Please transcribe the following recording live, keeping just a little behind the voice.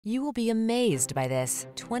You will be amazed by this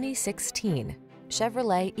 2016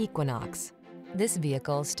 Chevrolet Equinox. This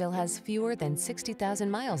vehicle still has fewer than 60,000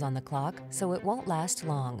 miles on the clock, so it won't last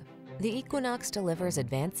long. The Equinox delivers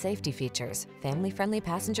advanced safety features, family-friendly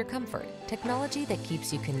passenger comfort, technology that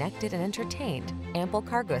keeps you connected and entertained, ample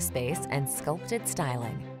cargo space, and sculpted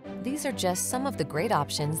styling. These are just some of the great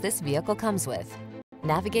options this vehicle comes with: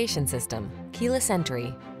 navigation system, keyless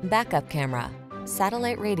entry, backup camera,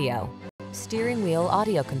 satellite radio, steering wheel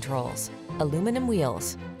audio controls, aluminum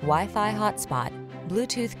wheels, Wi-Fi hotspot,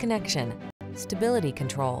 Bluetooth connection, stability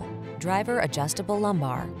control, driver adjustable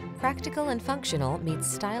lumbar. Practical and functional meets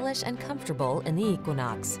stylish and comfortable in the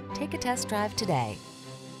Equinox. Take a test drive today.